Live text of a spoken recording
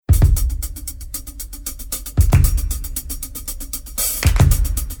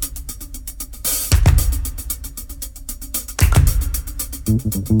You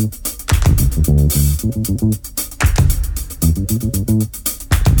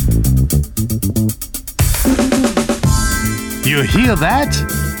hear that?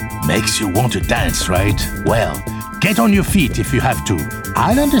 Makes you want to dance, right? Well, get on your feet if you have to.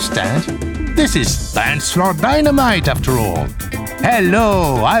 I'll understand. This is Dance Floor Dynamite after all.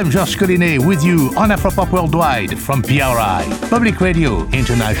 Hello, I'm Georges Collinet with you on Afropop Worldwide from PRI, Public Radio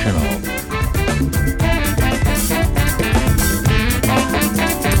International.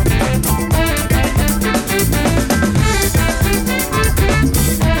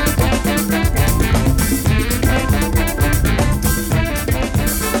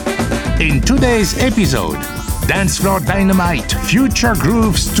 In today's episode, Dance Floor Dynamite, Future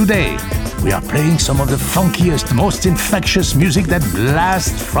Grooves Today. We are playing some of the funkiest, most infectious music that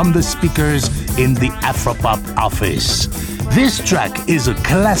blasts from the speakers in the Afropop office. This track is a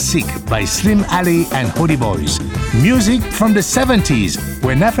classic by Slim Ali and Hody Boys. Music from the 70s,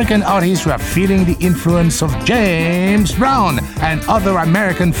 when African artists were feeling the influence of James Brown and other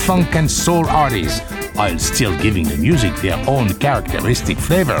American funk and soul artists, while still giving the music their own characteristic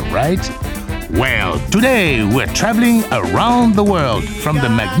flavor, right? Well, today we're traveling around the world, from the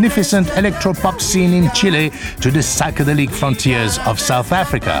magnificent electropop scene in Chile to the psychedelic frontiers of South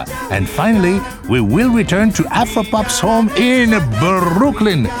Africa. And finally, we will return to Afropop's home in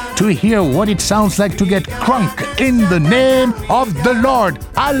Brooklyn to hear what it sounds like to get crunk in the name of the Lord.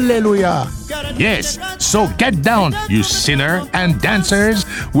 Hallelujah! Yes, so get down, you sinner and dancers,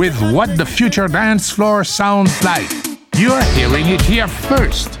 with what the future dance floor sounds like. You're hearing it here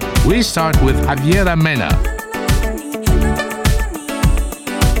first. We start with Javiera Mena.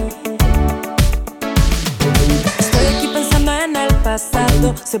 Estoy aquí pensando en el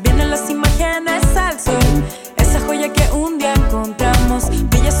pasado, se vienen las imágenes al sol. Esa joya que un día encontramos,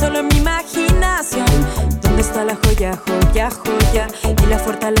 brilla solo en mi imaginación. ¿Dónde está la joya, joya, joya? Y la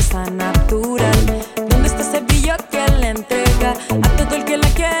fortaleza natural. ¿Dónde está ese brillo que le entrega a todo el que la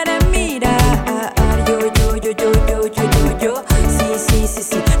quiere mirar? Yo.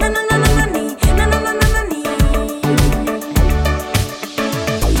 Sí. Na, na, na, na, na, ni. Na, na, na, na, na, ni.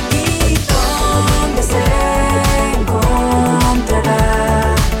 ¿Y dónde se encontrará?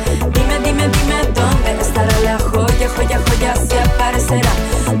 Dime, ¿dónde estará la joya, joya, joya? Se aparecerá.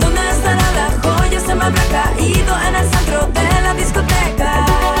 ¿Dónde estará la joya? Se me habrá caído en el centro de la discoteca.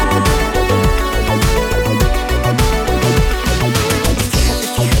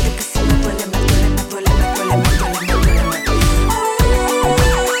 Fíjate que si me duele.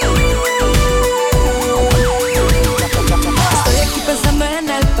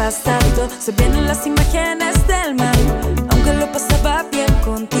 Se vienen las imágenes del mal. Aunque lo pasaba bien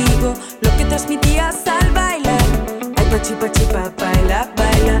contigo, lo que transmitías al bailar. Ay, pachipa, baila.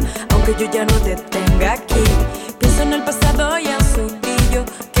 Aunque yo ya no te tenga aquí, pienso en el pasado y en su brillo,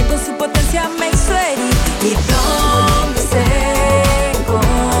 que con su potencia me hizo herir. ¿Y dónde se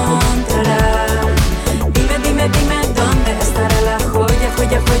encontrará? Dime, ¿dónde estará la joya,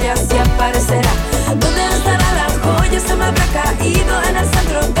 joya, joya? Si aparecerá. ¿Dónde estará la joya? Se me habrá caído en el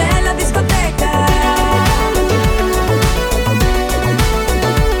centro de la discoteca.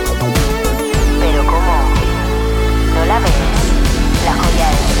 Pero ¿cómo? ¿No la ves? La joya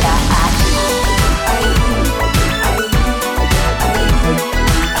está aquí.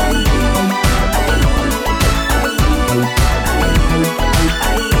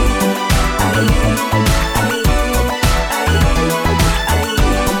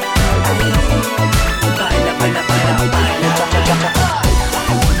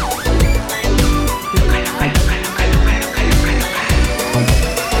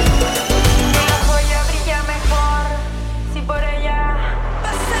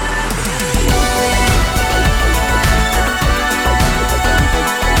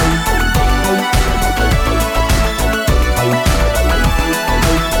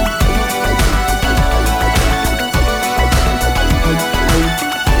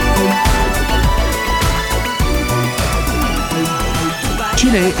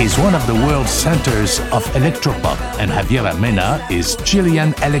 Chile is one of the world's centers of electropop, and Javiera Mena is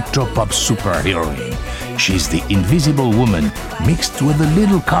Chilean electropop superheroine. She's the invisible woman mixed with a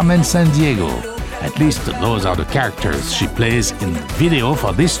little Carmen Sandiego. At least those are the characters she plays in the video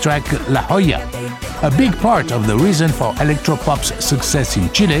for this track, La Joya. A big part of the reason for electropop's success in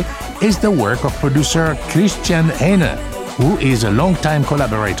Chile is the work of producer Christian Heine, who is a longtime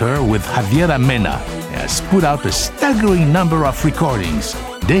collaborator with Javiera Mena. He has put out a staggering number of recordings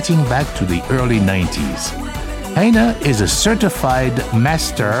dating back to the early 90s. Heine is a certified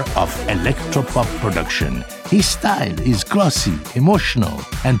master of electropop production. His style is glossy, emotional,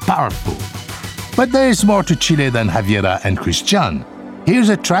 and powerful. But there is more to Chile than Javiera and Christian. Here's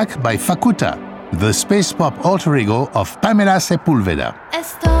a track by Facuta, the space pop alter ego of Pamela Sepúlveda.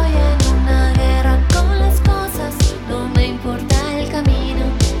 Estoy en una guerra con las cosas, no me importa el camino,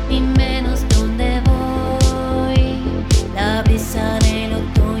 ni menos dónde voy. La brisa del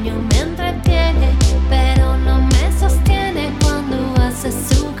otoño me entretiene, pero no me sostiene cuando hace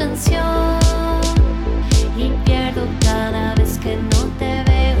su canción. Y pierdo cada vez que no te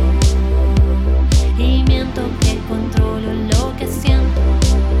veo, y miento que controlo lo que siento,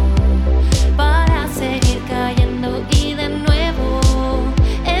 para seguir cayendo y de nuevo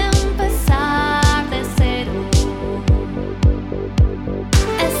empezar de cero.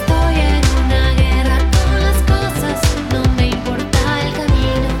 Estoy en una guerra con las cosas, no me importa el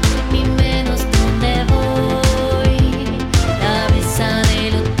camino, ni menos dónde voy. La brisa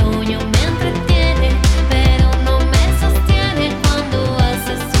del otoño me entretiene, pero no me sostiene cuando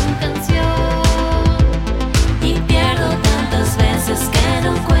hace su canción. Y pierdo tantas veces que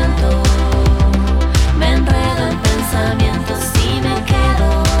no cuento, me enredo en pensamientos y me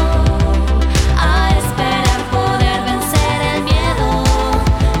quedo a esperar poder vencer el miedo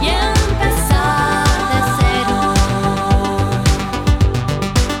y empezar de cero.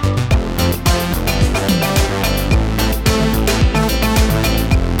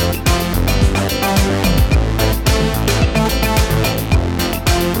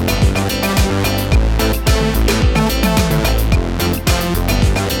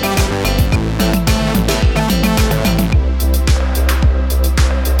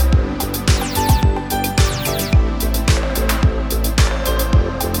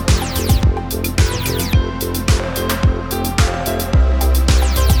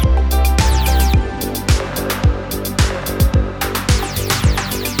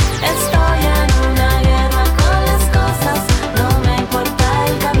 Estoy en una guerra con las cosas, no me importa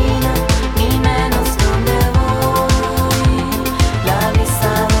el camino, ni menos dónde voy. La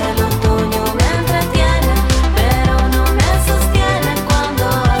brisa del otoño me entretiene, pero no me sostiene cuando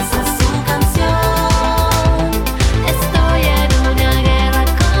hace su canción. Estoy en una guerra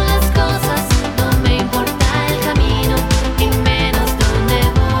con las cosas, no me importa el camino, ni menos dónde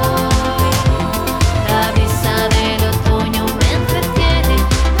voy. La brisa del otoño me entretiene,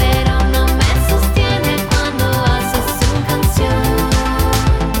 pero no me sostiene cuando hace su canción.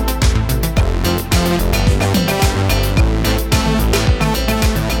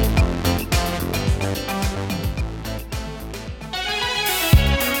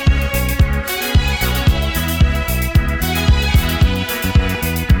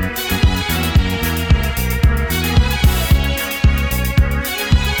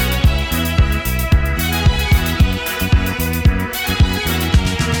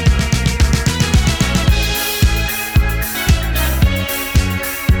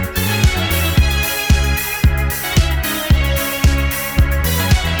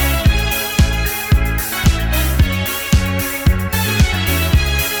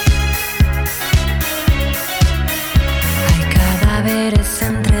 Hay cadáveres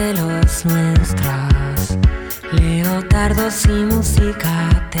entre los nuestros, leotardos y música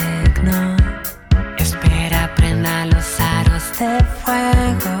tecno. Espera, prenda los aros de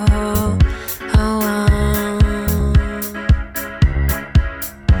fuego. Oh, oh.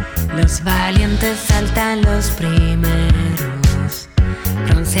 Los valientes saltan los primeros,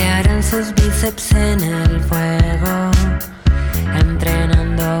 broncearán sus bíceps en el fuego,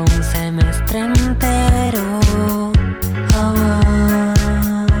 entrenando un semestre entero. Oh, oh.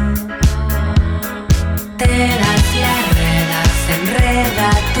 Te das las ruedas, enreda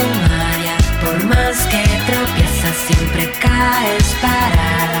tu malla, por más que tropiezas siempre caes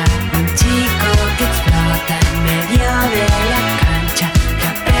parada. Un chico que explota en medio de la cancha, que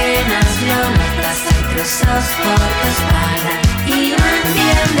apenas lo notas, hay trozos por tu espalda y no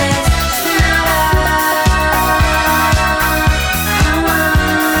entiendes nada.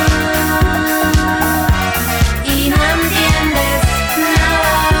 Y no entiendes nada.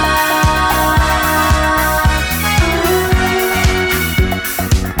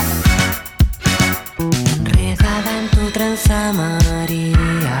 Enredada en tu tranza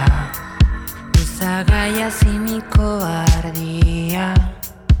María, mis agallas y mi cobardía,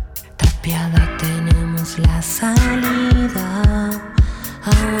 tapiada tenemos la salida.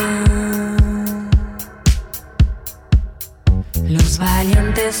 Los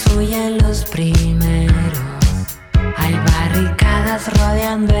valientes huyen los primeros, hay barricadas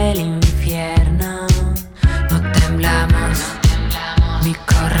rodeando el infierno. No temblamos, ni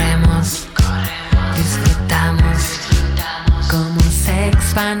corremos, disfrutamos cómo se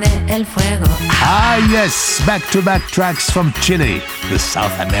expande el fuego. Ah yes, back-to-back tracks from Chile, the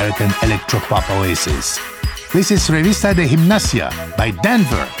South American electropop oasis. This is Revista de Gimnasia by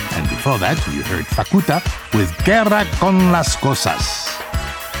Denver. And before that, you heard Facuta with Guerra con las Cosas.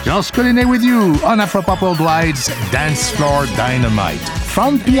 Just Collinet with you on Afropop Worldwide's Dance Floor Dynamite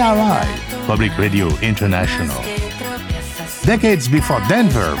from PRI, Public Radio International. Decades before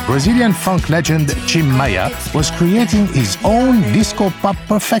Denver, Brazilian funk legend Tim Maia was creating his own disco pop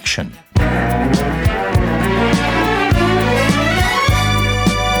perfection.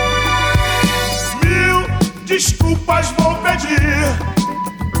 Desculpas vou pedir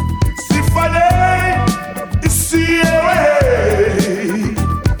se falhei e se eu errei.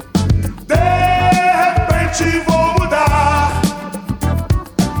 De repente vou mudar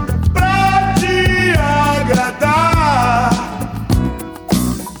pra te agradar.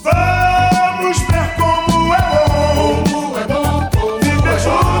 Vamos ver como é bom viver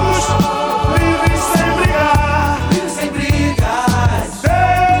juntos, livres sem brigar.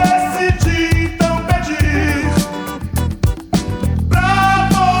 Decidi então pedir pra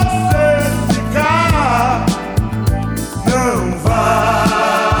você ficar. Não vá,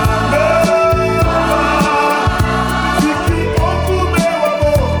 fique um pouco, meu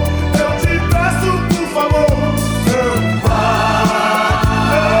amor. Eu te peço, por favor. Não vá,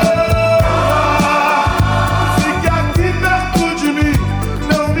 fique aqui perto de mim.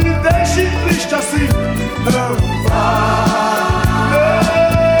 Não me deixe triste assim. Não vá.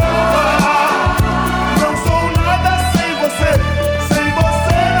 Não sou nada sem você. Sem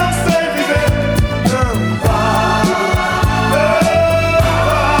você não sei viver. Não vá.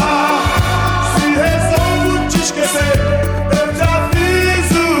 Se resolvo te esquecer, eu te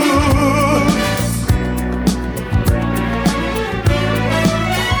aviso.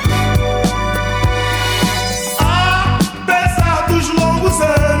 Apesar dos longos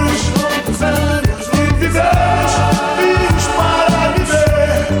anos que vivemos, vivos para viver.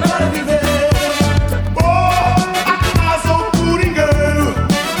 Por acaso ou por engano,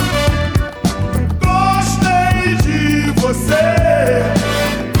 gostei de você.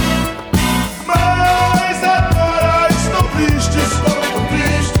 Mas agora estou triste.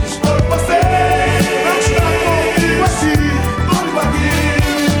 Você não está comigo aqui.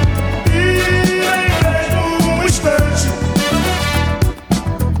 E nem mesmo um instante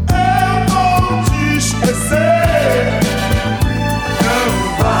eu vou te esquecer. Não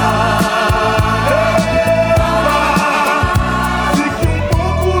vá, fique um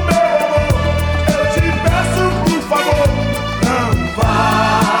pouco, meu amor. Eu te peço, por favor. Não vá,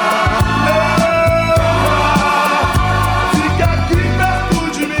 fique aqui perto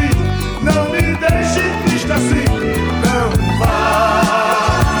de mim. Não me deixe triste assim. Não vá,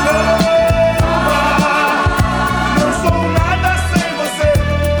 não sou nada sem você.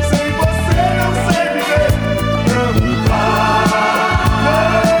 Sem você não sei viver. Não vá,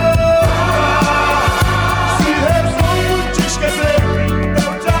 se resolvo te esquecer,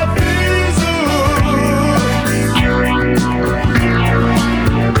 eu te aviso.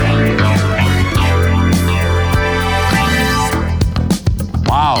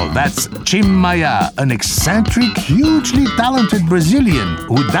 Wow, that's Tim Maia, an eccentric, hugely talented Brazilian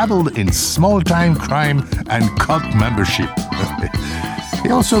who dabbled in small-time crime and cult membership.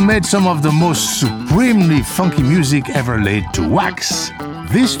 He also made some of the most supremely funky music ever laid to wax.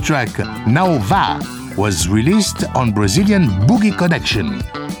 This track, Não Vá, was released on Brazilian Boogie Connection,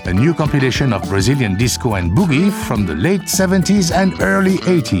 a new compilation of Brazilian disco and boogie from the late 70s and early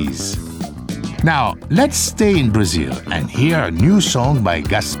 80s. Now, let's stay in Brazil and hear a new song by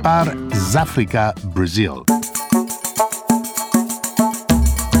Gaspar Zafrica, Brazil.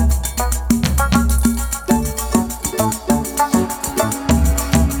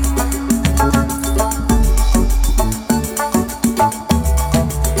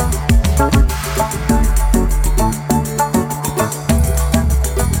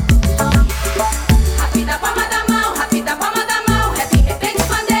 Rápida palma da mão, rápida palma da mão. É de repente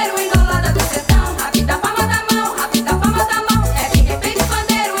pandeiro embolada do sertão. Rápida palma da mão, rápida palma da mão. É de repente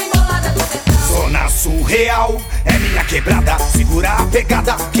pandeiro embolada do sertão. Zona surreal é minha quebrada. Segura a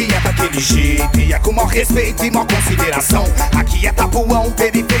pegada que é daquele jeito. E é com maior respeito e maior consideração. Aqui é Tabuão,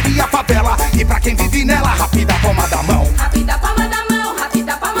 periferia, favela. E pra quem vive nela, rápida palma da mão. Rápida palma da mão,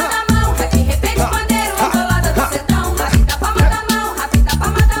 rápida palma da mão. É de repente pandeiro embolada do sertão. Rápida palma da mão, rápida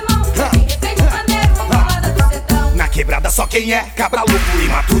palma da mão. É de repente pandeiro embolada do sertão. Na quebrada só quem é cabra louco e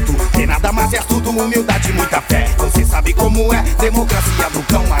matuto. Tem nada mais, é tudo humildade e muita fé. Você sabe como é, democracia do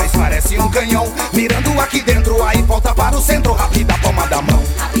cão. Mas parece um canhão, mirando aqui dentro. Aí volta para o centro, rápida palma da mão.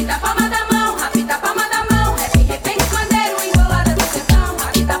 Rápida palma da mão, rápida palma da mão. É de repente pandeiro embolada do sertão.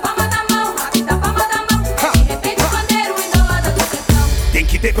 Rápida palma da mão, rápida palma da mão. É de repente pandeiro embolada do sertão. Tem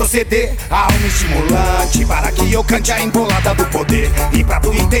que ter proceder a um estimulante para que eu cante a embolada do poder. E pra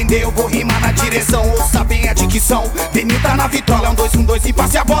tu entender eu vou rimar na direção. Ouça bem a dicção, Denilda na vitrola. 1, 2, 1, 2 e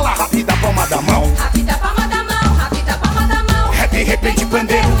passe a bola. Rápida palma da mão. Rápida palma da mão, rápida palma da mão. Rap, repente,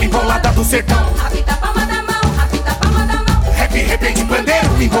 pandeiro, embolada do sertão. Rápida palma da mão, rápida palma da mão. Rap, repente,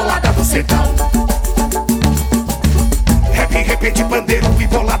 pandeiro, embolada do sertão. Rap, repente, pandeiro,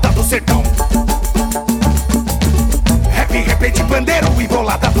 embolada do sertão. Rap, repente, pandeiro,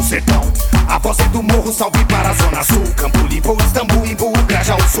 embolada do sertão. A voz é do morro, salve para a zona sul. Campo Limpo, Istambul, Imbu,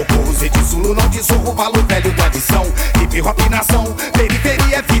 Grajaú, Socorro. Zé de Zulu, não desorro, valor velho da adição. Hip hop nação,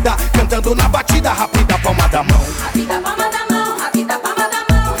 periferia é vida. Cantando na batida, rápida palma da mão. Rápida palma da mão, rápida palma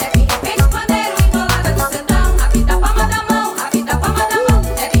da mão. Rap, repente, pandeiro, embolada do sertão. Rápida palma da mão, rápida palma da mão.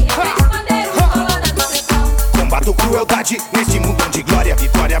 Rap, repente, pandeiro, embolada do sertão. Combato crueldade neste mundão de glória.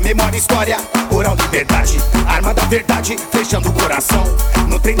 Vitória, memória, história, oral, liberdade. Arma da verdade, fechando o coração.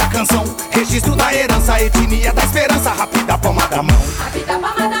 No trem da canção, registro da herança. Etnia da esperança, rápida palma da mão. Rápida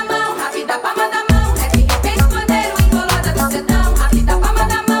palma da mão, rápida palma da mão. Rap, repente, pandeiro, embolada do sertão. Rápida palma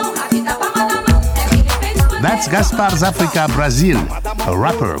da mão, rápida palma da mão. Rap, repente, pandeiro. That's Gaspar's Africa Brazil, a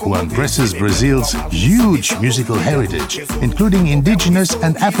rapper who embraces Brazil's huge musical heritage, including indigenous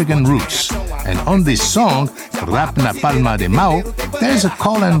and African roots. And on this song, Rap na Palma de Mão, there's a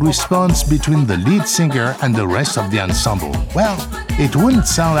call and response between the lead singer and the rest of the ensemble. Well, it wouldn't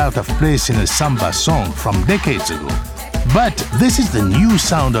sound out of place in a samba song from decades ago. But this is the new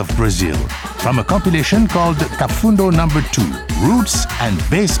sound of Brazil, from a compilation called Cafundo No. 2, Roots and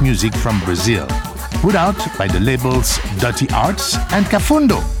Bass Music from Brazil, put out by the labels Dirty Arts and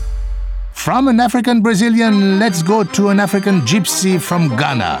Cafundo. From an African Brazilian, let's go to an African gypsy from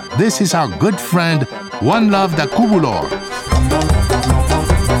Ghana. This is our good friend, One Love da Kubulor.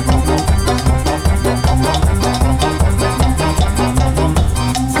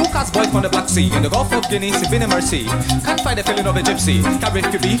 Boy from the Black Sea, in the Gulf of Guinea, sipping in mercy. Can't find the feeling of a gypsy. Carib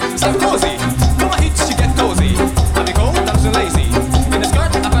could be so cozy. From my heat, she get cozy. I be cold, I'm so lazy. In the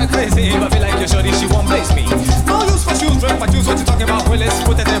skirt, I find crazy. But be like your shorty, she won't place me. No use for shoes, rep my juice. What you talking about, Willis?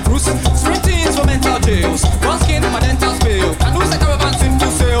 Put it in Bruce. Spring teens for mental jails. One skin, my dental spill. And who's the caravan seem to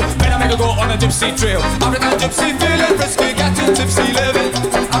sail? Better make her go on a gypsy trail. African gypsy feeling frisky, getting tipsy living.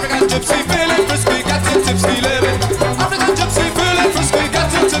 African gypsy feeling frisky, getting tipsy living. African gypsy feeling frisky,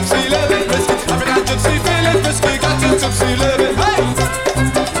 getting tipsy living. African gypsy feeling frisky, getting tipsy living. Hey!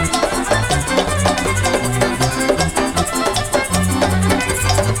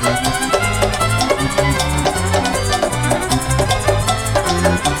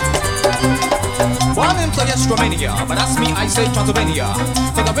 Romania, but that's me, I say Transylvania.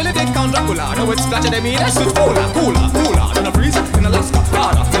 Cause I really did Count Dracula. No, it's flasher than me, that's it. Cooler, cooler. Then a breeze in Alaska,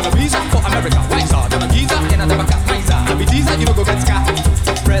 harder. Then a visa for America, wiser. Then a visa in a Democrat, wiser. I be teaser, you don't go get scat.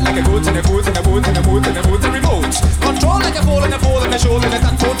 Spread like a goods in the goods in the goods in the goods in the goods and remote. Control like a fall and a fall and a shoulder and a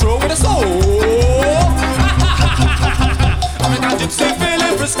control with a soul. African gypsy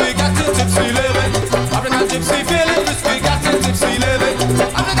feeling frisky, got it tipsy living. African gypsy feeling frisky, got it tipsy living.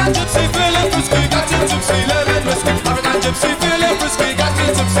 African gypsy feeling frisky, got it tipsy living. African gypsy feeling frisky, got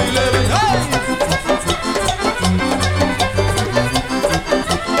it tipsy living. Hey!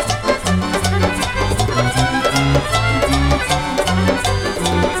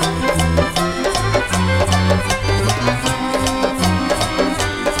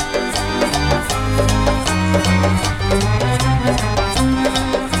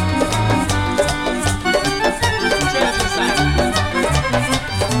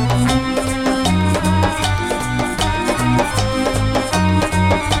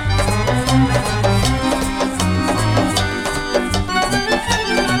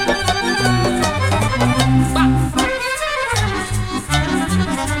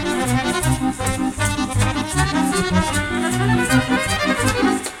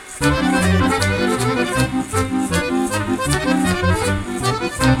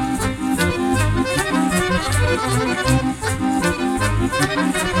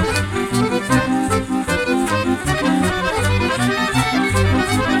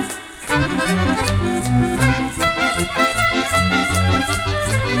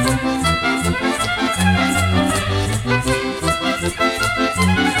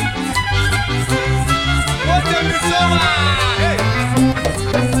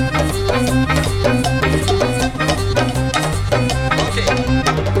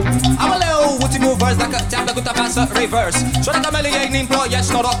 Reverse. So like a million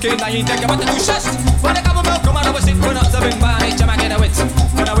employees, not rocking, I ain't thinking about the two chest. When I come a milk, come out of a seat, when I'm serving by nature, I get a wit.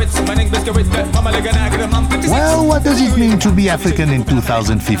 When I wit, my name biscuit with mama leg and I get a mum. Well, what does it mean to be African in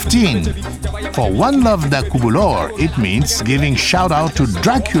 2015? For One Love da Kubulor, it means giving shout out to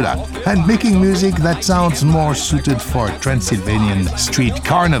Dracula and making music that sounds more suited for a Transylvanian street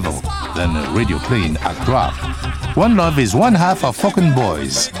carnival than a radio play in Accra. One Love is one half of Fucking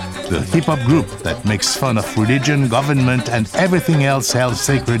Boys, the hip-hop group that makes fun of religion, government, and everything else held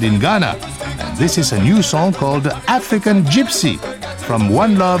sacred in Ghana. And this is a new song called African Gypsy from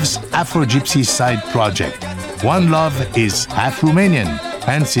One Love's Afro Gypsy side project. One Love is half-Romanian,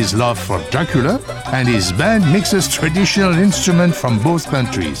 hence his love for Dracula, and his band mixes traditional instruments from both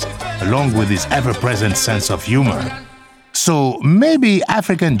countries, along with his ever-present sense of humor. So maybe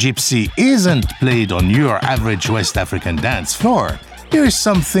African Gypsy isn't played on your average West African dance floor. Here's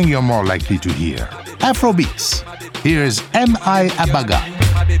something you're more likely to hear. Afrobeats. Here's M.I. Abaga.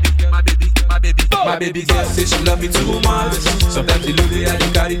 My baby girl says she love me too much. Sometimes she lose it and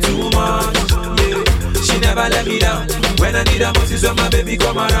she carry too much. Yeah, she never let me down. When I need her most is when my baby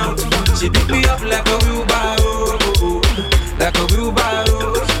come around. She pick me up like a wheelbarrow, like a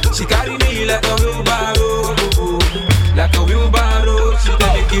wheelbarrow. She carry me like a wheelbarrow, like a wheelbarrow. She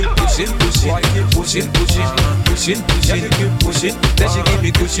tell me keep pushing, pushing, pushing, pushing, pushing, pushing, keep pushing. Then she give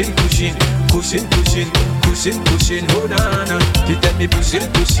me pushing, pushing, pushing, pushing, pushing, pushing. Hold on, she tell me pushing,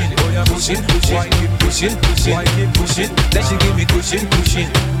 pushing, oh yeah, pushing, pushing, pushing, pushing, pushing. Then she give me pushing, pushing,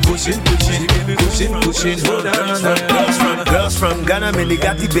 pushing, pushing, pushing, pushing. Hold on. Girls from Ghana, man, they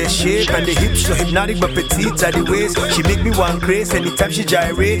got the best shape and the hips so hypnotic but petite are the waist. She make me one craze anytime she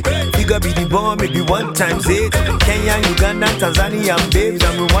gyrate. Figure be the bomb, maybe 1x8. Kenya, Uganda, Tanzania, babes.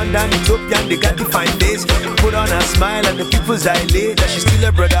 I'm Rwanda, Ethiopian, they got the fine face. Put on a smile and the people's dilate. That she still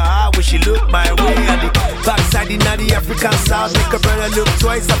a brother, when she look my way. And the backside in the African South, make a brother look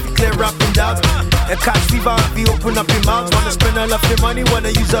twice, I feel clear up and down. A catch fever, if you open up your mouth. Wanna spend all of your money, wanna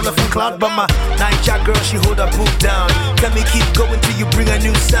use all of your clout. But my Niger girl, she hold her book down. Tell me keep going till you bring a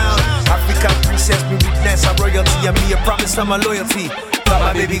new sound. African princess, me weakness, I'm royalty. And me a promise, I'm a loyalty.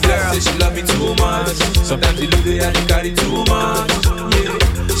 My baby girl says she love me too much. Sometimes she lose it and she carry too much. Yeah,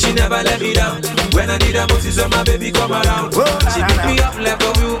 she never let me down. When I need her most is when my baby come around. She pick me up like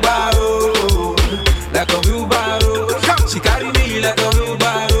a wheelbarrow, like a wheelbarrow. She carry me like a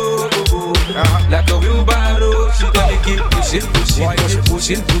wheelbarrow, like a wheelbarrow. She tell me keep pushing, pushing,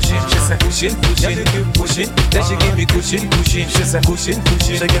 pushing, pushing, pushing, pushing, pushing. Then she give me pushing, pushing, pushing, pushing,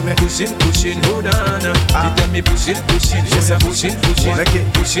 pushing, pushing. Hold on, she tell me pushing, pushing, pushing, pushing,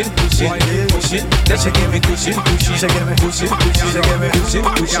 pushing, pushing, pushing. Then she give me pushing, pushing, pushing, pushing,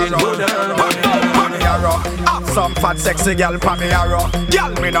 pushing. Hold on. Have some fat sexy girl pa me arrow. Girl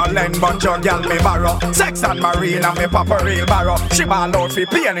me no lend but your girl me borrow. Sex and marine and me pop a real barrow. She ball out fi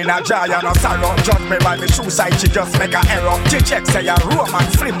pain in a jar and no sorrow. Judge me by me shoe size, she just make a error. She check say a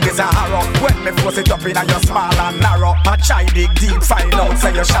romance slim is a harrow. When me force it up in a your small and narrow. I try dig deep, find out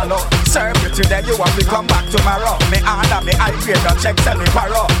say you shallow. Serve you today, you have to come back tomorrow. Me order me high grade, don't check tell me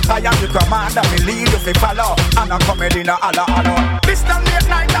paro. I am the commander, me lead you fi follow. And I come in a alla. This the late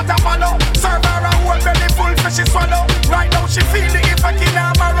night that I follow. Serve her a whole belly full fish she swallow. Right now she feeling if I kill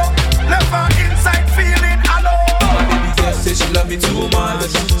her marrow. Left her inside feeling hollow. My baby girl says she love me too much.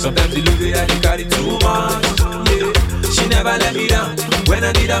 Sometimes she lose it and she carry too much. Yeah, she never let me down. When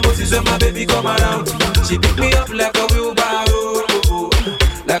I need her most is when my baby come around. She pick me up like a wheelbarrow,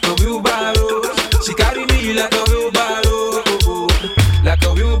 like a wheelbarrow. She carry me like a wheelbarrow, like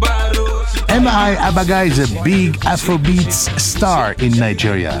a wheelbarrow. M.I. Abaga is a big Afrobeats star in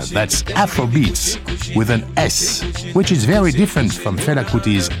Nigeria. That's Afrobeats with an S, which is very different from Fela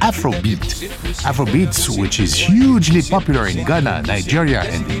Kuti's Afrobeat. Afrobeats, which is hugely popular in Ghana, Nigeria,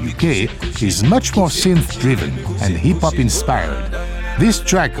 and the UK, is much more synth-driven and hip-hop inspired. This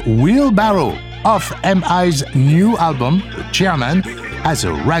track, Wheelbarrow, off M.I.'s new album, The Chairman, has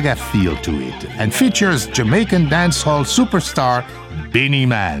a ragga feel to it and features Jamaican dancehall superstar Benny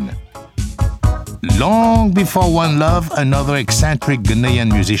Man. Long before One Love, another eccentric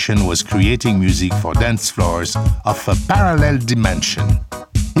Ghanaian musician was creating music for dance floors of a parallel dimension.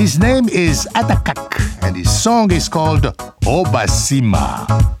 His name is Atakak, and his song is called Obasima.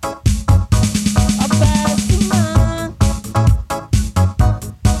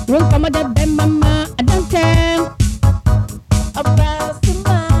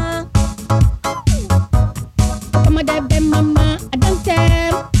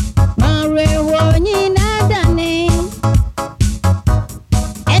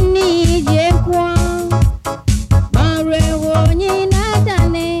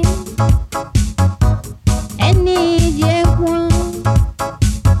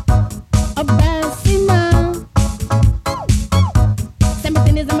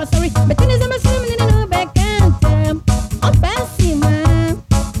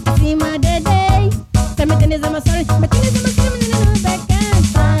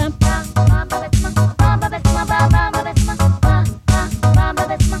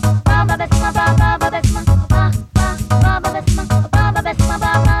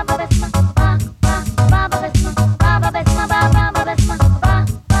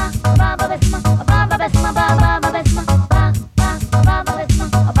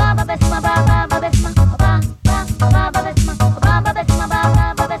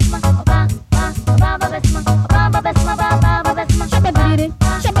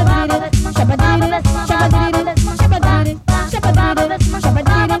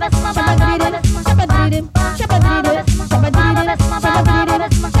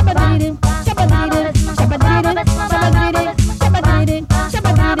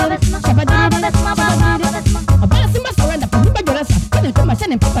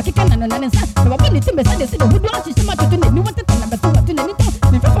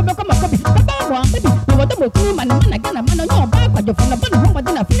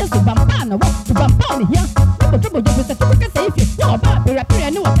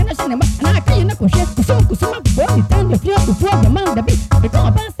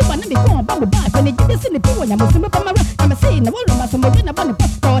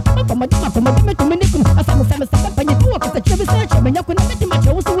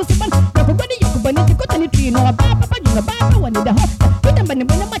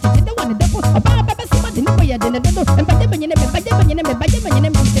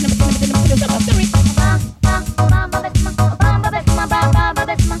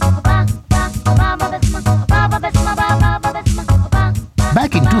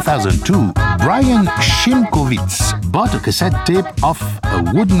 Back in 2002, Brian Shimkovitz bought a cassette tape of a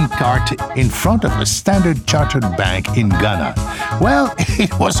wooden cart in front of a Standard Chartered Bank in Ghana. Well,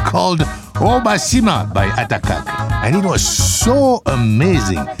 it was called Obasima by Atakak, and it was so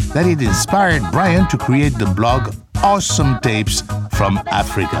amazing that it inspired Brian to create the blog Awesome Tapes from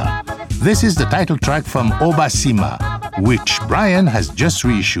Africa. This is the title track from Obasima, which Brian has just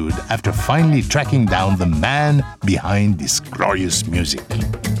reissued after finally tracking down the man behind this glorious music.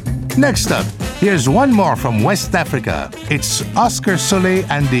 Next up, here's one more from West Africa. It's Oscar Soleil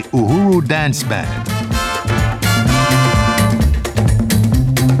and the Uhuru Dance Band.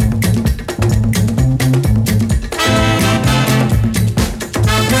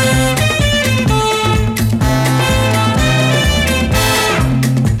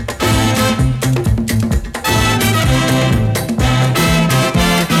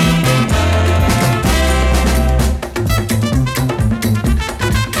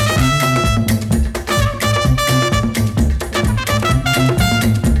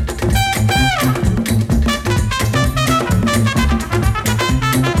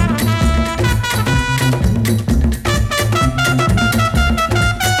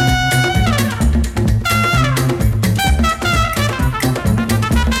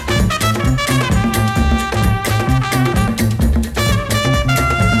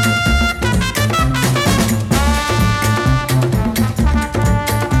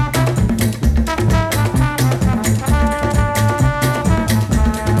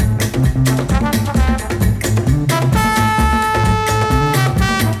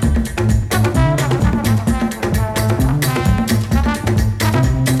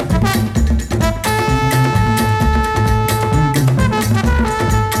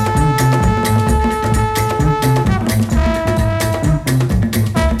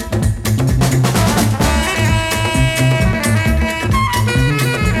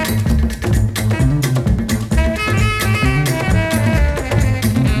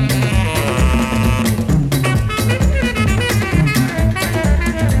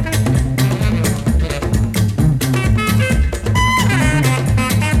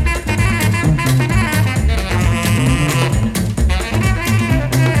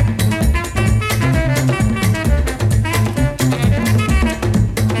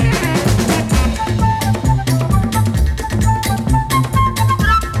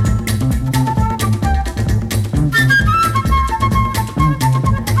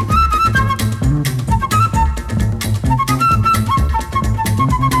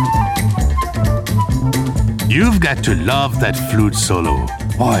 You've got to love that flute solo.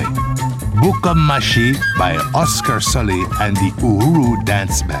 Boy, Bukamashi by Oscar Soleil and the Uhuru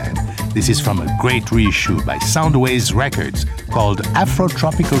Dance Band. This is from a great reissue by Soundways Records called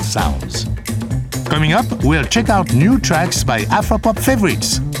Afro-Tropical Sounds. Coming up, we'll check out new tracks by Afropop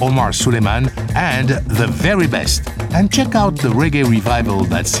favorites, Omar Suleiman and The Very Best, and check out the reggae revival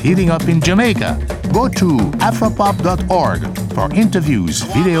that's heating up in Jamaica. Go to afropop.org for interviews,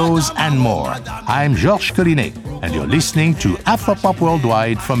 videos, and more. I'm Georges Collinet. and you're listening to Afropop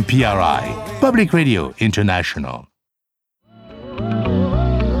Worldwide from PRI, Public Radio International.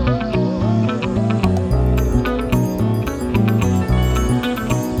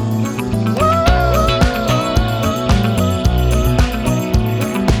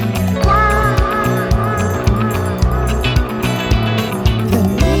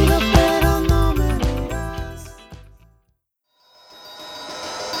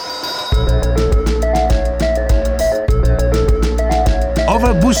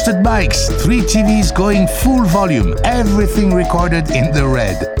 Boosted mics, 3 TVs going full volume, everything recorded in the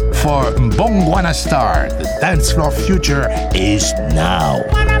red. For Mbongwana Star, the dance floor future is now.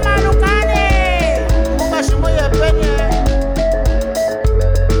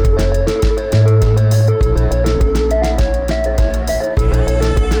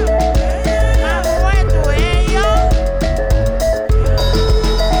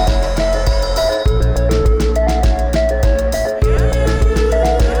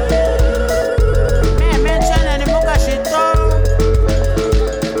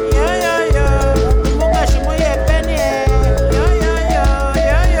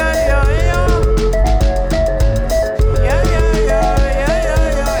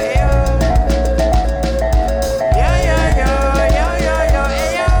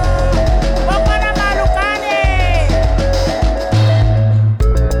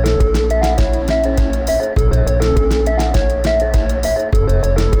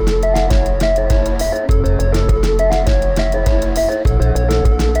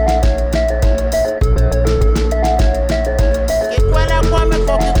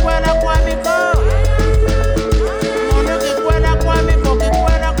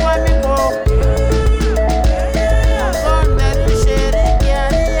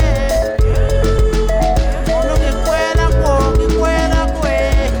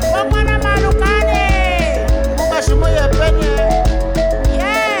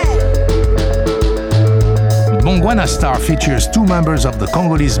 Mbongwana Star features 2 members of the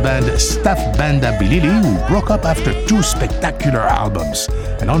Congolese band Staff Banda Bilili, who broke up after 2 spectacular albums.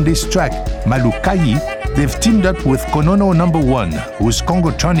 And on this track, Malukayi, they've teamed up with Konono No. 1, whose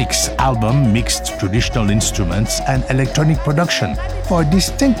Congotronics album mixed traditional instruments and electronic production for a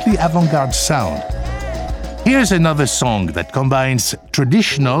distinctly avant-garde sound. Here's another song that combines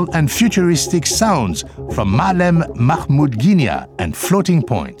traditional and futuristic sounds from Malem Mahmoud Guinea and Floating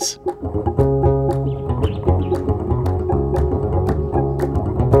Points.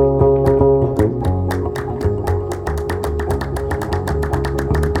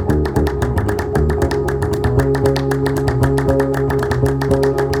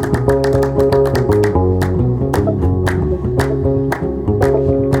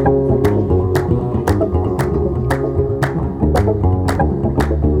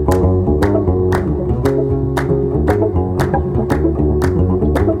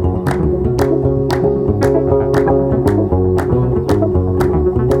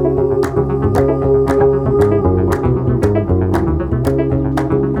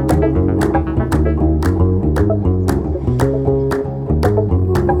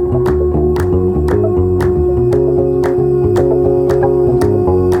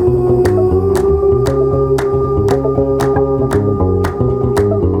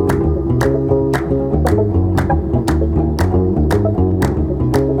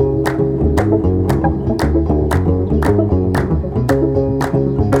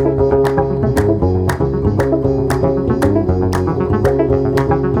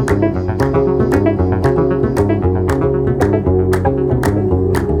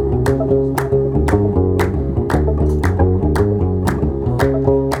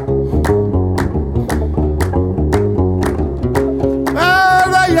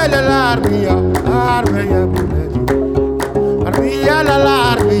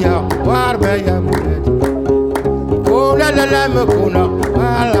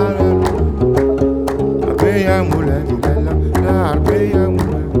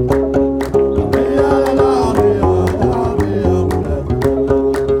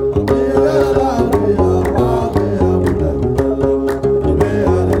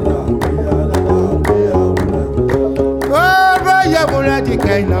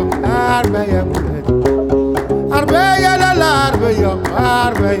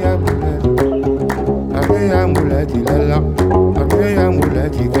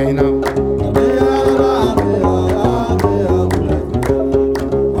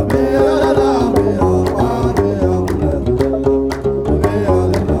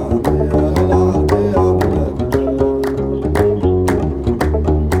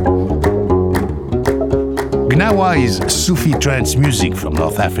 Gnawa is Sufi trance music from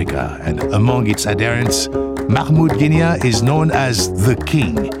North Africa, and among its adherents, Mahmoud Guinea is known as the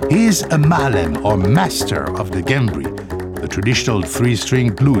King. He is a malem or master of the gembri, the traditional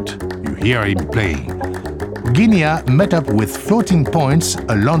three-string lute you hear him playing. Guinea met up with Floating Points,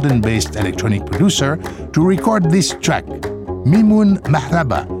 a London-based electronic producer, to record this track, Mimoun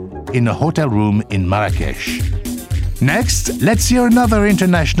Mahraba, in a hotel room in Marrakesh. Next, let's hear another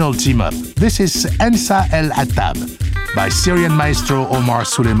international team-up. This is Ensa El Attab by Syrian maestro Omar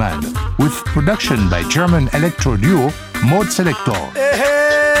Suleiman, with production by German electro duo Mode Selector.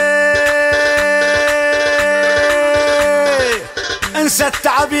 انسى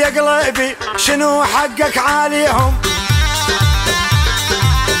التعب يا قلبي شنو حقك عليهم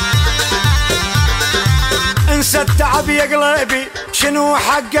انسى التعب يا قلبي شنو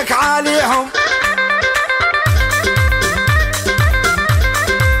حقك عليهم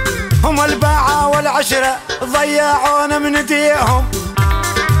هم الباعة والعشرة ضيعونا من ايديهم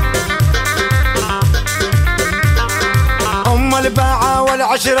هم الباعة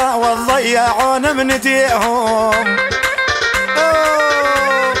والعشرة وضيعونا من ايديهم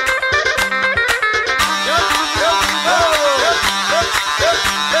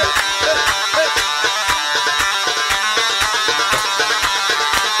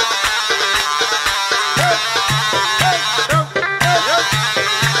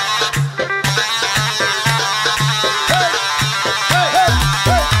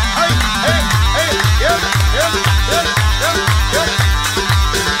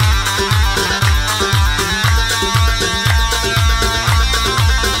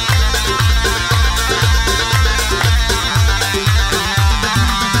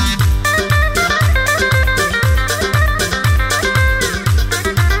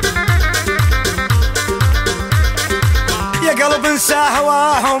انسى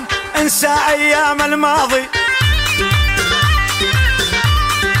هواهم انسى ايام الماضي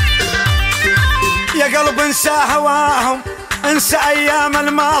يا قلب انسى هواهم انسى ايام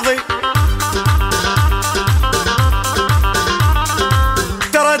الماضي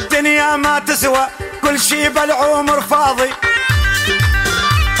ترى الدنيا ما تسوى كل شي بالعمر فاضي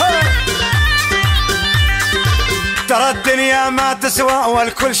ترى الدنيا ما تسوى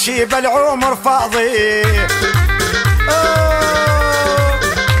والكل شي بالعمر فاضي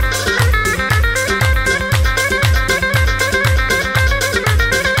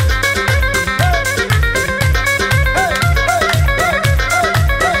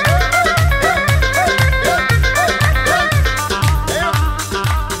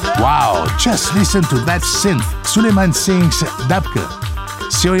Wow, just listen to that synth. Suleiman sings Dabka,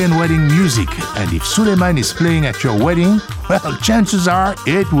 Syrian wedding music. And if Suleiman is playing at your wedding, well, chances are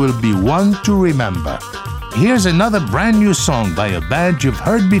it will be one to remember. Here's another brand new song by a band you've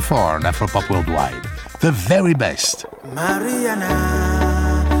heard before on Afropop Worldwide, The Very Best. Mariana,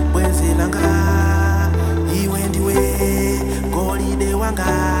 Wenzilanga, Iwendiwe, Goli de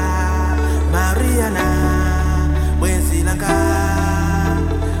Wanga, Mariana, Wenzilanga,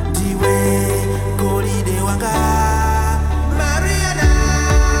 Diwe, Goli de Wanga.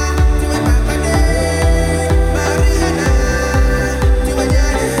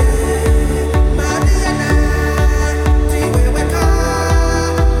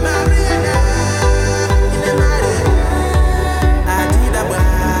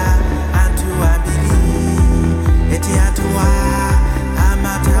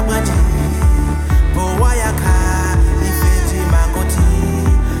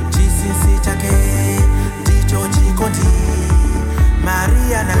 Georgia.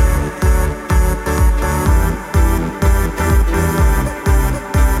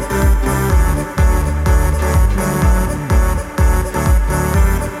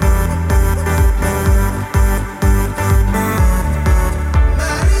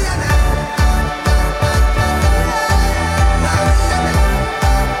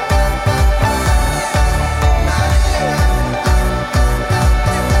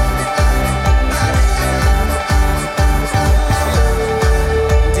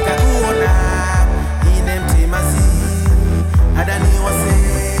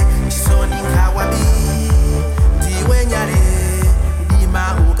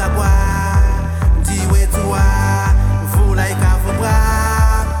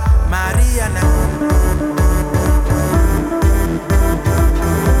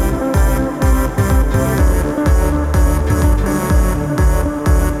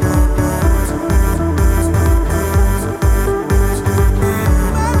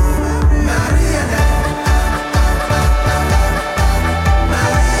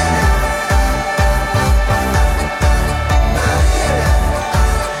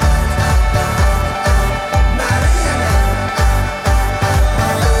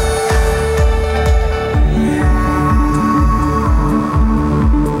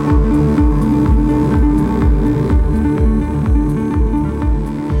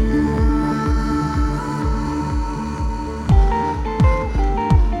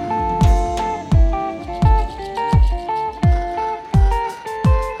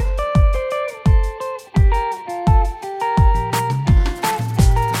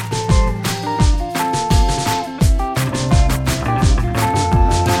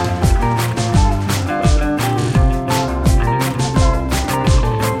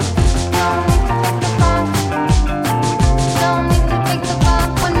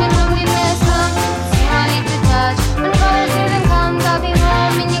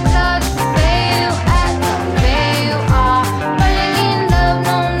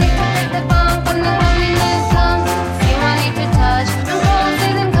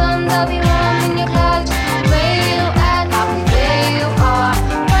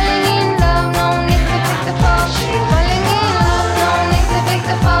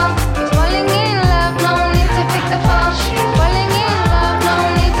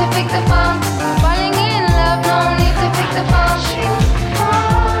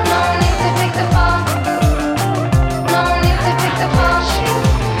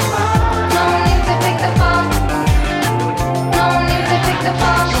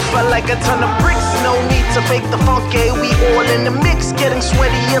 ton of bricks, no need to fake the funky. We all in the mix, getting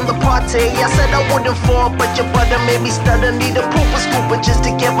sweaty in the party. I said I wouldn't fall, but your brother made me stutter. Need a pooper scooper just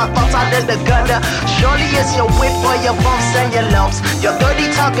to get my thoughts out of the gutter. Surely it's your wit or your bumps and your lumps, your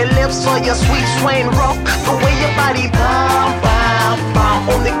dirty talking lips or your sweet swaying rump. The way your body bum, bum, bum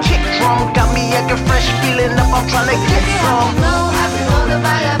on the kick drum got me acting fresh, feeling up, I'm trying to get some. No, I've been on the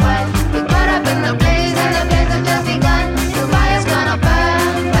fire, but we caught up in the blaze, and the blaze has just begun. The fire's gonna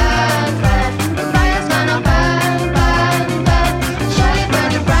burn, burn, burn. The fire's gonna burn, burn, burn. Surely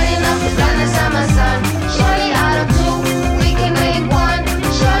burn it bright enough to blind the summer sun. Surely out of two, we can make one.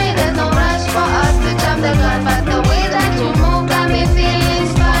 Surely there's no rush for us to jump the gun, but the way that you move got me feeling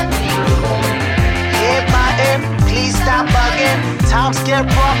spun. Head button, please stop bugging. Times get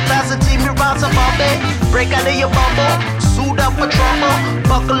rough as a team you round to bubble. Break out of your bubble, suit up for trouble.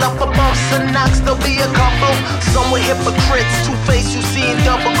 Buckle up for bumps and knocks, there'll be a couple. Some were hypocrites, two-faced, you seeing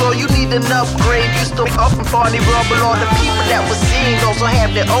double. Girl, you need an upgrade. You still up and party rubble. All the people that were seen also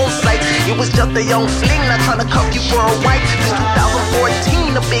have their own sights. It was just a young fling, not trying to cuff you for a wife. This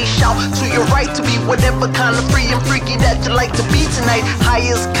 2014, a big shout to your right to be whatever kind of free and freaky that you like to be tonight. High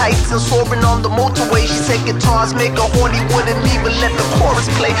as kites and soaring on the motorway. She said guitars make her horny, wouldn't even let the chorus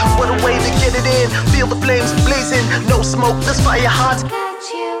play. What a way to get it in. Feel the flames blazing, no smoke, this fire hot.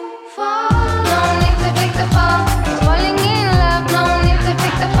 Catch you fall. No need to fake the fall. Falling in love, no need to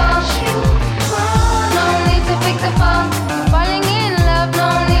fake the fall. No need to fake the fall. Falling in love, no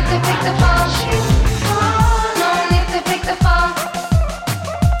need to fake the fall. No need to fake the fall.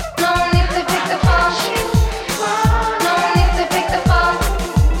 No need to fake the fall. No need to fake the fall.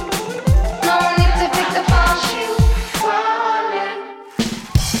 No need to fake the fall.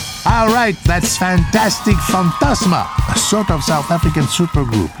 Alright, that's fantastic Fantasma, a sort of South African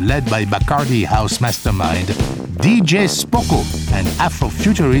supergroup led by Bacardi house mastermind DJ Spoko and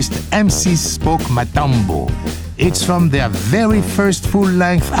Afrofuturist MC Spoke Matambo. It's from their very first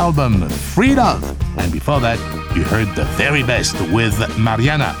full-length album, Free Love. And before that, you heard the very best with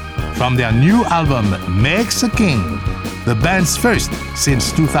Mariana from their new album, Makes a King, the band's first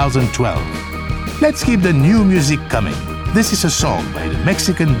since 2012. Let's keep the new music coming. This is a song by the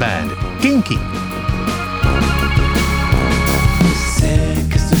Mexican band Kinky. Sé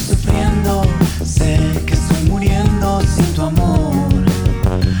que estoy sufriendo, sé que estoy muriendo sin tu amor.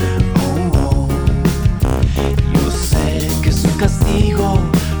 Oh, oh. Yo sé que es un castigo,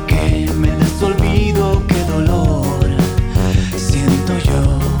 que me des olvido, que dolor siento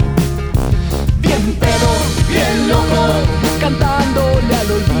yo. Bien pedo, bien loco, cantándole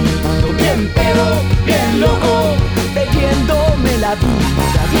al olvido. Bien pedo, bien loco, bebiéndome la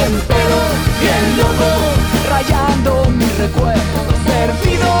vida. Bien pedo, bien loco, rayando mis recuerdos.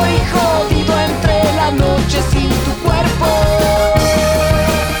 Perdido y jodido entre la noche sin tu cuerpo.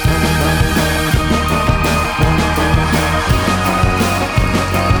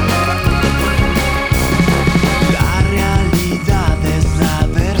 La realidad es la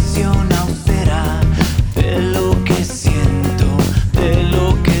versión austera de lo que siento, de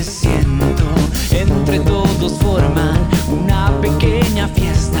lo que siento. Entre todos forman una pequeña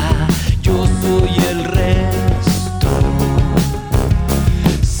fiesta. Yo soy el resto.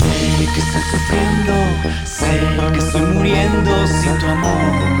 Sé que estoy sufriendo, sé que estoy muriendo sin tu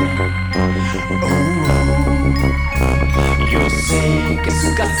amor. Oh, oh. Yo sé que es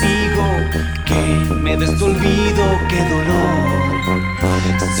un castigo, que me des tu olvido, que dolor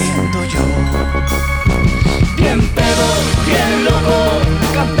siento yo. Bien pedo, bien loco,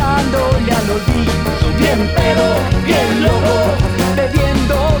 cantándole al olvido. Bien pedo, bien loco,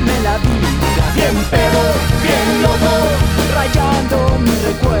 bebiéndome la vida. Bien pedo, bien loco, rayando mi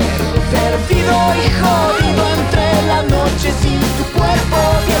recuerdo. Perdido y jodido entre la noche sin tu cuerpo.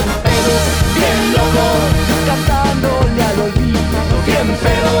 Bien pedo, bien loco, cantándole al olvido. Bien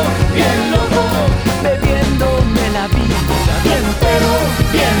pedo, bien loco, bebiéndome la vida. Bien pedo,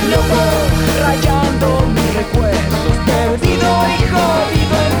 bien loco, rayando mis recuerdos. Perdido y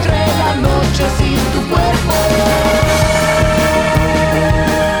jodido entre la noche sin tu cuerpo.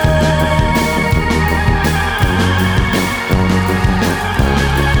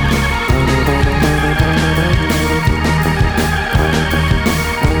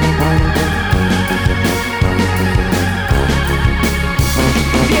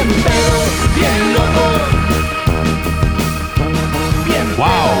 Bien pedo, bien loco.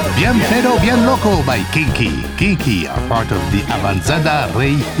 Wow, Bien Pedo, Bien Loco by Kinky. Kinky are part of the Avanzada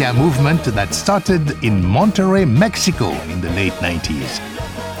Regia movement that started in Monterrey, Mexico in the late 90s.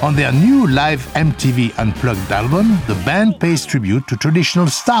 On their new live MTV Unplugged album, the band pays tribute to traditional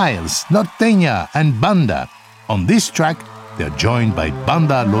styles, norteña and banda. On this track, They're joined by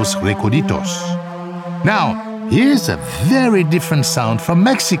Banda Los Recoditos. Now, here's a very different sound from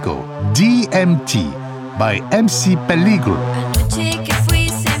Mexico, DMT by MC Peligro. Anoche que fui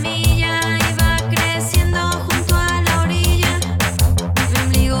semilla, iba creciendo junto a la orilla. Mi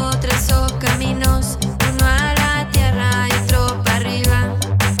ombligo trazó caminos, uno a la tierra y otro para arriba.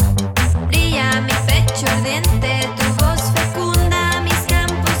 Brilla mi pecho ardiente, tu voz fecunda mis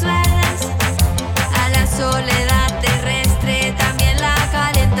campos verdes. A la soledad terrestre también la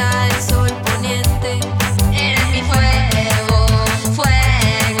calienta el sol poniente. Eres mi fuego,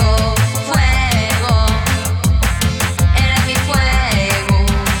 fuego, fuego. Eres mi fuego,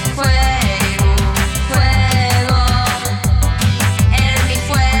 fuego, fuego. Eres mi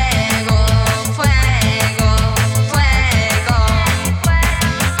fuego, fuego, fuego.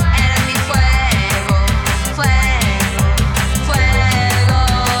 Eres mi fuego, fuego, fuego.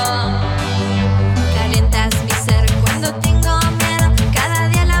 Calientas mi ser cuando tengo miedo. Cada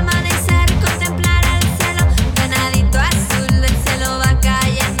día al amanecer contemplar el cielo. Venadito azul del cielo va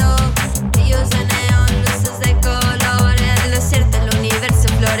cayendo. Brillos de neón, luces de colores. Lo cierto, el universo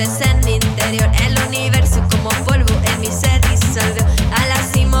florece en mi interior. El universo como polvo en mi ser disolvió.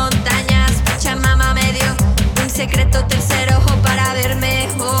 Alas y montañas, Pachamama me dio un secreto tercer ojo para ver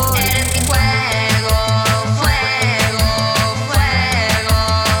mejor. Eres mi fuego, fuego, fuego.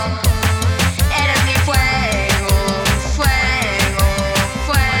 Eres mi fuego, fuego,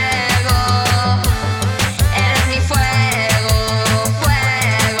 fuego. Eres mi fuego,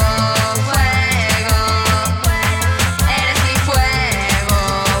 fuego, fuego. Eres mi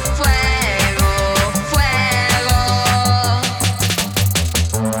fuego, fuego,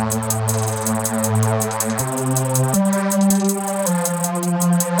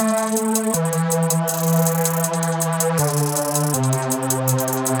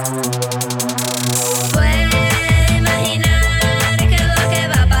 Puedo imaginar qué es lo que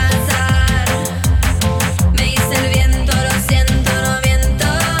va a pasar. Me dice el viento, lo siento, no miento.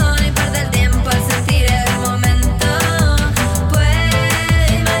 Ni parte el tiempo al sentir el momento. Puedo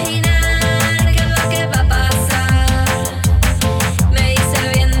imaginar qué es lo que va a pasar. Me dice el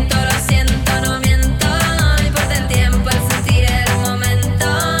viento, lo siento, no miento. Ni parte el tiempo al sentir el momento.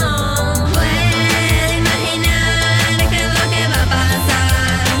 Puedo imaginar qué es lo que va a pasar.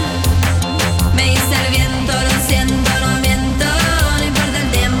 Me dice el viento, lo siento, no miento. No importa el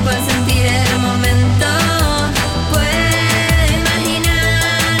tiempo al sentir el momento. Puedo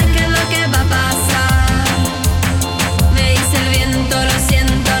imaginar qué es lo que va a pasar. Me dice el viento, lo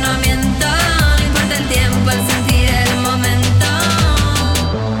siento, no miento. No importa el tiempo al sentir el momento.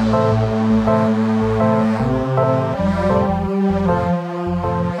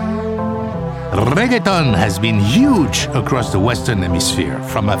 Reggaeton has been huge across the Western Hemisphere,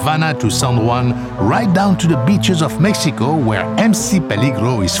 from Havana to San Juan, right down to the beaches of Mexico, where MC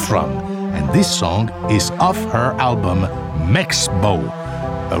Peligro is from. And this song is off her album Mexbo,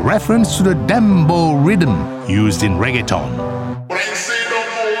 a reference to the dembow rhythm used in reggaeton.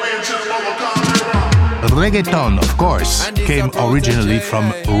 Reggaeton, of course, came originally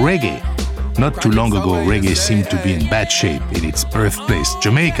from reggae. Not too long ago, reggae seemed to be in bad shape in its birthplace,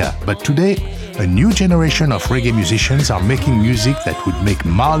 Jamaica, but today, a new generation of reggae musicians are making music that would make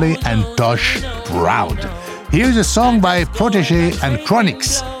Marley and Tosh proud. Here's a song by Protégé and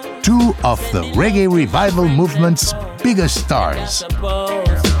Chronix, two of the reggae revival movement's biggest stars.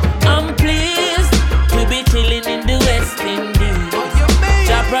 I'm pleased to be chilling in the West Indies.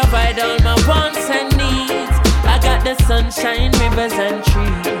 Jah provide all my wants and needs. I got the sunshine, rivers and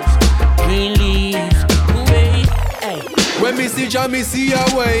trees, green leaves. Wait, hey. When me see Jah, me see a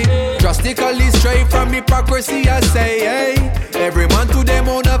way. Drastically straight from hypocrisy, I say, hey. Every man to them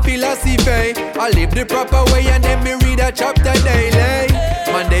own a philosophy. I live the proper way and then me read a chapter daily.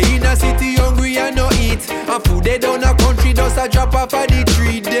 Man, they in a city hungry and no eat. And food they down a country just a drop off of the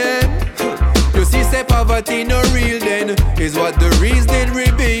tree then. You see, say poverty no real then, is what the reason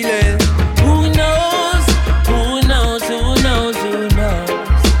revealing. Who knows? Who knows? Who knows? Who knows?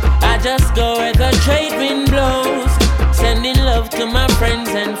 I just go where the trade wind blows. Sending love to my friends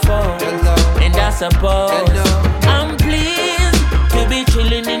and foes. Hello. And I suppose Hello. I'm pleased to be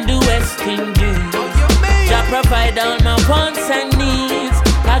chilling in the West Indies. Jah provide all my wants and needs.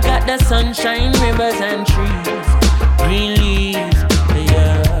 I got the sunshine, rivers and trees, green leaves,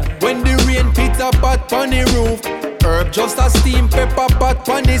 yeah. When the rain pits a pot on the roof, herb just a steam pepper pot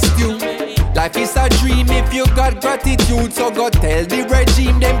on the stew. Life is a dream if you got gratitude. So go tell the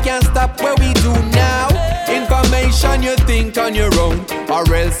regime them can't stop what we do now. Information you think on your own, or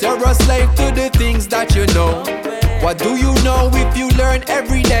else you're a slave to the things that you know. What do you know if you learn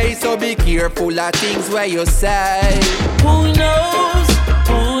every day? So So be careful of things where you say. Who knows?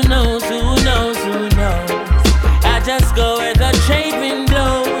 Who knows? Who knows? Who knows? I just go where the trade wind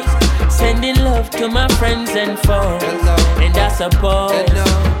blows, sending love to my friends and foes. Hello. And I suppose Hello.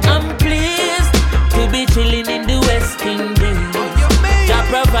 I'm pleased to be chilling in the West Indies. God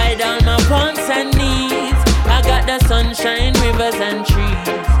provide all my wants and needs. I got the sunshine, rivers and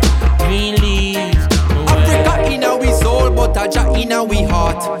trees, green leaves. Africa in our soul, but a Jah in our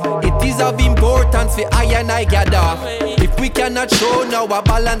heart. It is of importance for I and I gather. If we cannot show now a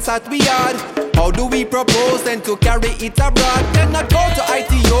balance that we are, how do we propose then to carry it abroad? Cannot go to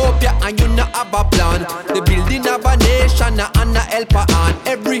Ethiopia and you not have a plan. The building of a nation and a helper on.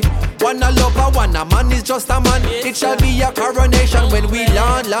 Every one a lover, one a man is just a man. It shall be a coronation when we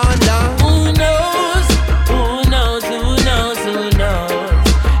land. Who knows? Who knows? Who knows? Who knows?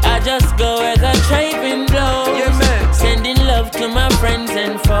 I just go where the trade wind blows, Yeah, man. sending love to my friends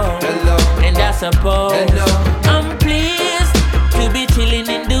and foes. Hello. And I suppose Hello. I'm pleased to be chilling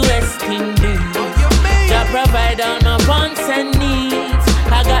in the West Indies. God provide all my wants and needs.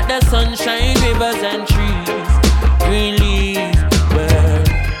 I got the sunshine, rivers and trees, green leaves. Well,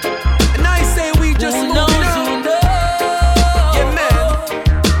 And I say we just who moving knows? on. Who knows? Yeah, man.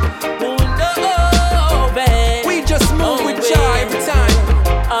 Who knows, babe? We just move Oh, with babe. joy every time.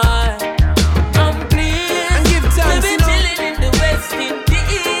 I'm pleased And give to thanks, be you know. chilling in the West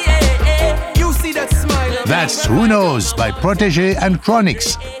Indies. You see that smile. That's Who Knows by Protégé and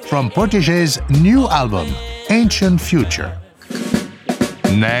Chronix from Protégé's new album, Ancient Future.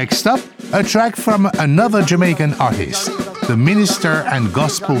 Next up, a track from another Jamaican artist, the minister and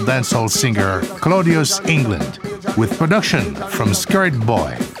gospel dancehall singer Claudius England, with production from Skirt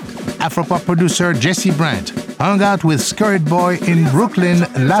Boy. Afropop producer Jesse Brandt hung out with Skirt Boy in Brooklyn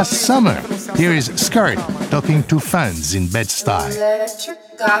last summer. Here is Skirt talking to fans in Bed-Stuy.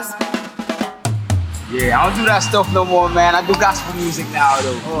 Yeah, I don't do that stuff no more, man. I do gospel music now,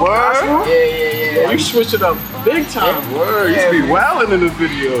 though. Word? Yeah. You switch it up big time. Yeah. Word. You Yeah, be man. wildin' in the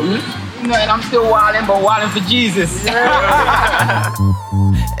video. You know, and I'm still wildin', but wildin' for Jesus.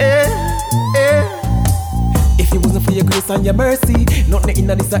 If it wasn't for your grace and your mercy, nothing in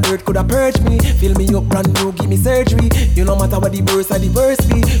this earth could have purged me. Fill me up brand new, give me surgery. You no matter what the verse or the verse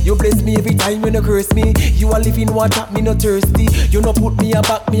be. You bless me every time you no curse me. You are living water, me no thirsty. You no put me a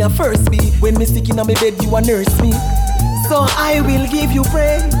back, me a first be. When me sick in my bed, you a nurse me. So I will give you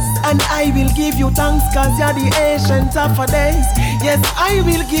praise and I will give you thanks, cause you're the ancient of days. Yes, I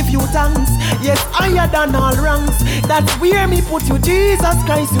will give you thanks. Yes, higher than all ranks. That's where me put you, Jesus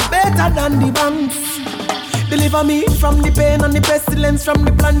Christ. You better than the banks. Deliver me from the pain and the pestilence, from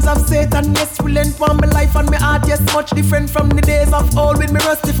the plans of Satan. Yes, relent for my life and my heart. Yes, much different from the days of old with me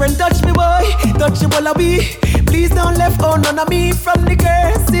rust different. Touch me, boy, touch you while I be. Please don't left on none of me from the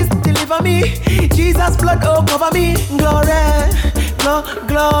curses. Deliver me, Jesus' blood, oh, cover me. Glory,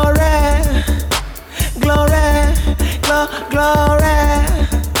 glory, glory, glory,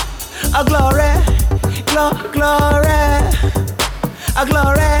 a glory, glory, a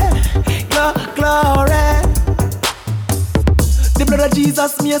glory, glory. The blood of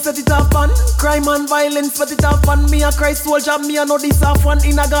Jesus, me a set it off on. Crime and violence, set it off on. Me a Christ soldier, me a know this off one.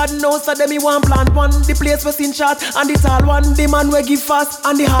 In a garden house, so them me want plant one. The place was in short, and the tall one. The man we give fast,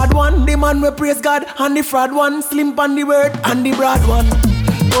 and the hard one. The man we praise God, and the fraud one. Slim on the word, and the broad one.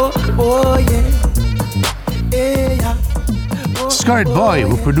 Oh yeah, yeah. Skirt Boy,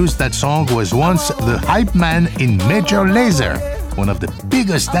 who produced that song, was once the hype man in Major Lazer, one of the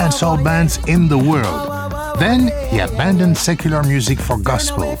biggest dancehall bands in the world. Then he abandoned secular music for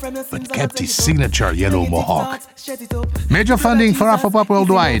gospel, but kept his signature yellow mohawk. Major funding for Afropop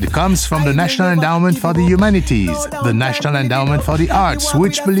Worldwide comes from the National Endowment for the Humanities, the National Endowment for the Arts,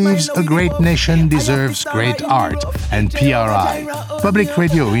 which believes a great nation deserves great art, and PRI, Public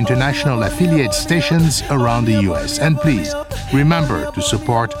Radio International affiliate stations around the US. And please, remember to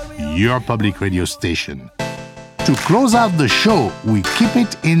support your public radio station. To close out the show, we keep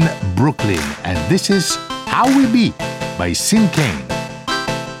it in Brooklyn, and this is How We Be by Sin Kane.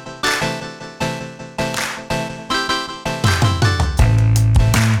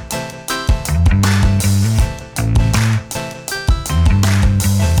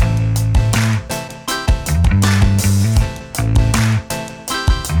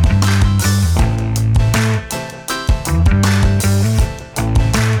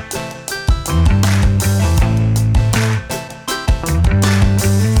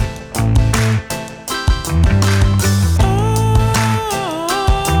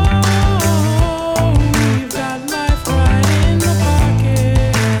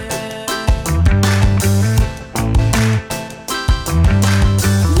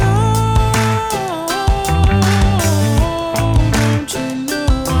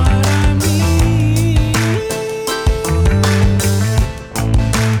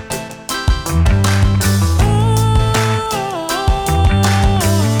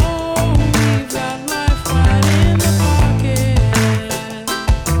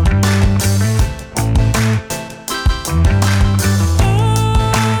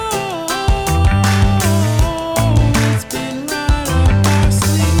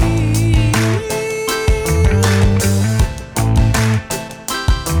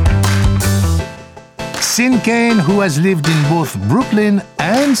 Sin Kane, who has lived in both Brooklyn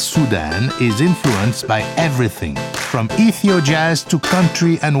and Sudan, is influenced by everything, from Ethio jazz to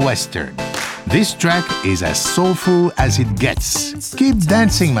country and western. This track is as soulful as it gets. Keep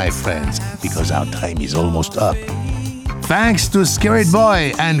dancing, my friends, because our time is almost up. Thanks to Scared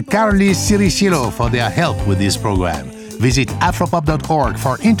Boy and Carly Ciricillo for their help with this program. Visit afropop.org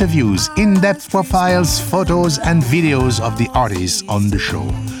for interviews, in-depth profiles, photos, and videos of the artists on the show.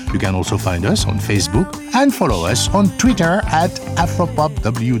 You can also find us on Facebook and follow us on Twitter at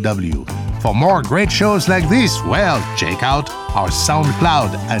AfropopWW. For more great shows like this, well, check out our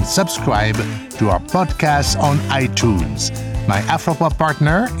SoundCloud and subscribe to our podcast on iTunes. My Afropop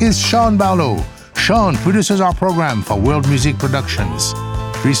partner is Sean Barlow. Sean produces our program for World Music Productions.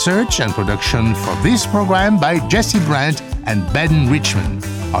 Research and production for this program by Jesse Brandt and Ben Richmond.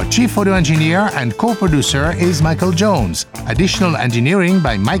 Our chief audio engineer and co-producer is Michael Jones. Additional engineering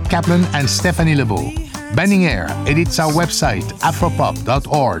by Mike Kaplan and Stephanie Lebeau. Banning Air edits our website,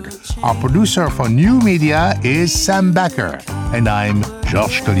 afropop.org. Our producer for new media is Sam Backer. And I'm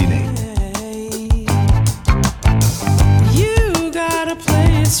Georges Collinet. You gotta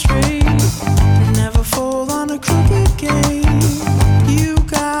play it straight. Never fall on a crooked game. You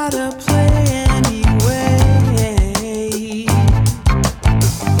gotta play anyway.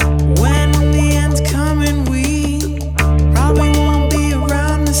 When the end's coming, we probably won't be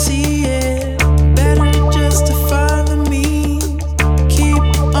around to see it. Better justify the means. Keep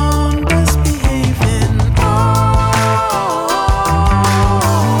on misbehaving.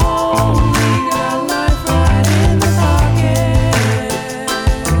 We got life right in the pocket.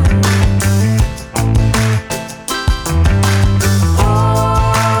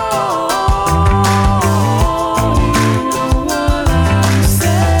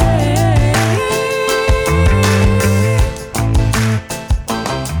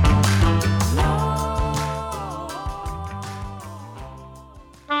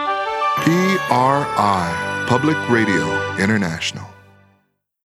 PRI, Public Radio International.